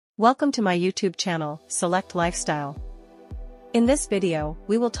Welcome to my YouTube channel, Select Lifestyle. In this video,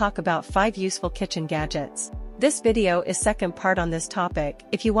 we will talk about 5 useful kitchen gadgets. This video is second part on this topic.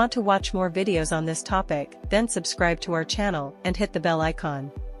 If you want to watch more videos on this topic, then subscribe to our channel and hit the bell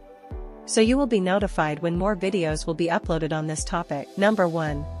icon, so you will be notified when more videos will be uploaded on this topic. Number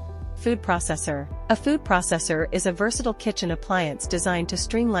 1. Food processor. A food processor is a versatile kitchen appliance designed to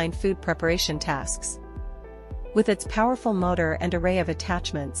streamline food preparation tasks. With its powerful motor and array of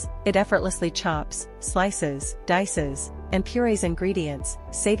attachments, it effortlessly chops, slices, dices, and purees ingredients,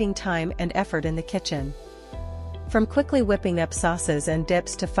 saving time and effort in the kitchen. From quickly whipping up sauces and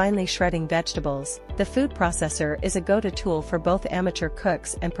dips to finely shredding vegetables, the food processor is a go-to tool for both amateur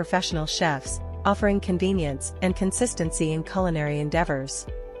cooks and professional chefs, offering convenience and consistency in culinary endeavors.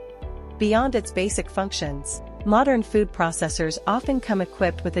 Beyond its basic functions, modern food processors often come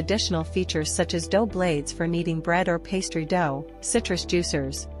equipped with additional features such as dough blades for kneading bread or pastry dough, citrus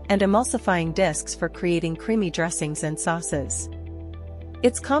juicers, and emulsifying discs for creating creamy dressings and sauces.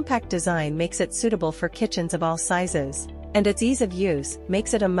 Its compact design makes it suitable for kitchens of all sizes, and its ease of use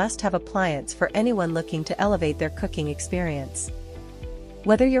makes it a must-have appliance for anyone looking to elevate their cooking experience.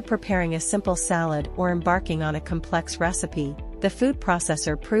 Whether you're preparing a simple salad or embarking on a complex recipe, the food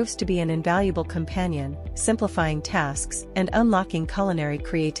processor proves to be an invaluable companion, simplifying tasks and unlocking culinary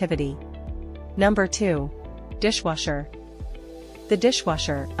creativity. Number 2. Dishwasher. The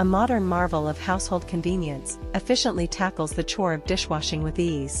dishwasher, a modern marvel of household convenience, efficiently tackles the chore of dishwashing with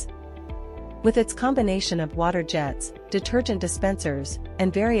ease. With its combination of water jets, detergent dispensers,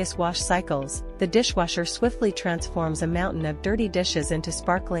 and various wash cycles, the dishwasher swiftly transforms a mountain of dirty dishes into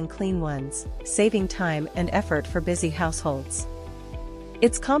sparkling clean ones, saving time and effort for busy households.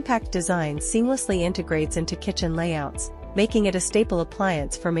 Its compact design seamlessly integrates into kitchen layouts, making it a staple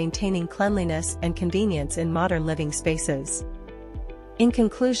appliance for maintaining cleanliness and convenience in modern living spaces. In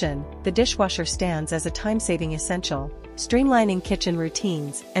conclusion, the dishwasher stands as a time-saving essential, streamlining kitchen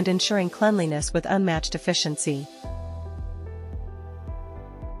routines and ensuring cleanliness with unmatched efficiency.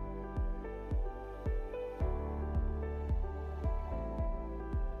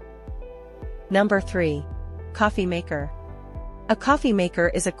 Number 3. Coffee maker. A coffee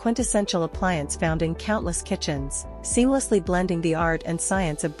maker is a quintessential appliance found in countless kitchens, seamlessly blending the art and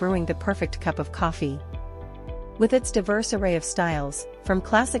science of brewing the perfect cup of coffee. With its diverse array of styles, from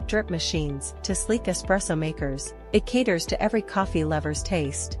classic drip machines to sleek espresso makers, it caters to every coffee lover's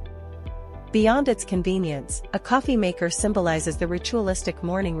taste. Beyond its convenience, a coffee maker symbolizes the ritualistic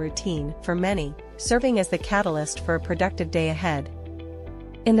morning routine for many, serving as the catalyst for a productive day ahead.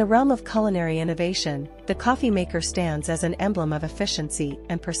 In the realm of culinary innovation, the coffee maker stands as an emblem of efficiency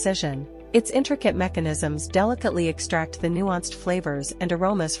and precision. Its intricate mechanisms delicately extract the nuanced flavors and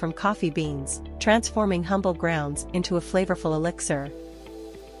aromas from coffee beans, transforming humble grounds into a flavorful elixir.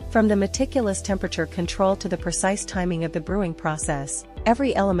 From the meticulous temperature control to the precise timing of the brewing process,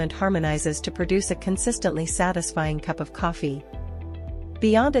 every element harmonizes to produce a consistently satisfying cup of coffee.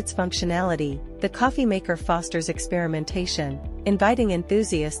 Beyond its functionality, the coffee maker fosters experimentation, inviting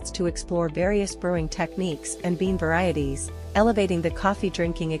enthusiasts to explore various brewing techniques and bean varieties, elevating the coffee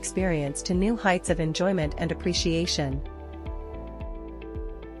drinking experience to new heights of enjoyment and appreciation.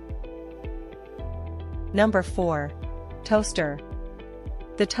 Number 4. Toaster.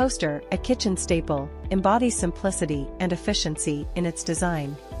 The toaster, a kitchen staple, embodies simplicity and efficiency in its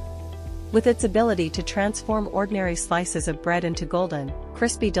design. With its ability to transform ordinary slices of bread into golden,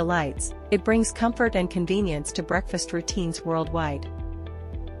 crispy delights, it brings comfort and convenience to breakfast routines worldwide.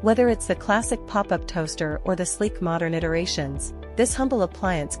 Whether it's the classic pop-up toaster or the sleek modern iterations, this humble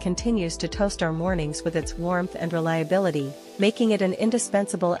appliance continues to toast our mornings with its warmth and reliability, making it an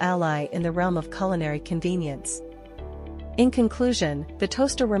indispensable ally in the realm of culinary convenience. In conclusion, the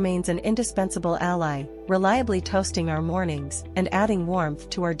toaster remains an indispensable ally, reliably toasting our mornings and adding warmth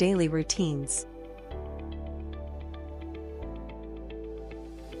to our daily routines.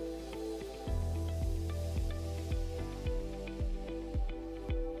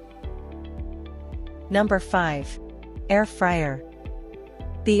 Number 5. Air fryer.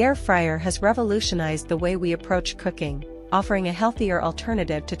 The air fryer has revolutionized the way we approach cooking, offering a healthier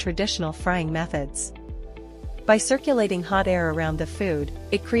alternative to traditional frying methods. By circulating hot air around the food,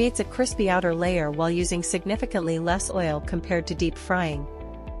 it creates a crispy outer layer while using significantly less oil compared to deep frying.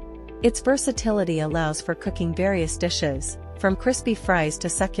 Its versatility allows for cooking various dishes, from crispy fries to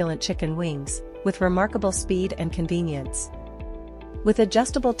succulent chicken wings, with remarkable speed and convenience. With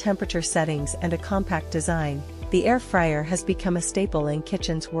adjustable temperature settings and a compact design, the air fryer has become a staple in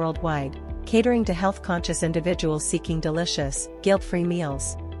kitchens worldwide, catering to health-conscious individuals seeking delicious, guilt-free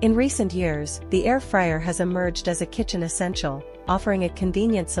meals. In recent years, the air fryer has emerged as a kitchen essential, offering a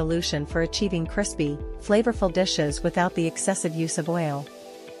convenient solution for achieving crispy, flavorful dishes without the excessive use of oil.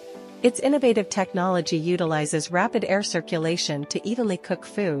 Its innovative technology utilizes rapid air circulation to evenly cook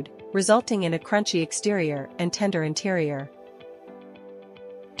food, resulting in a crunchy exterior and tender interior.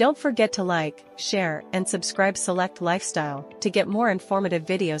 Don't forget to like, share, and subscribe Select Lifestyle to get more informative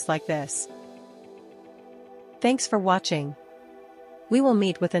videos like this. Thanks for watching. We will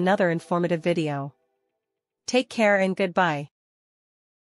meet with another informative video. Take care and goodbye.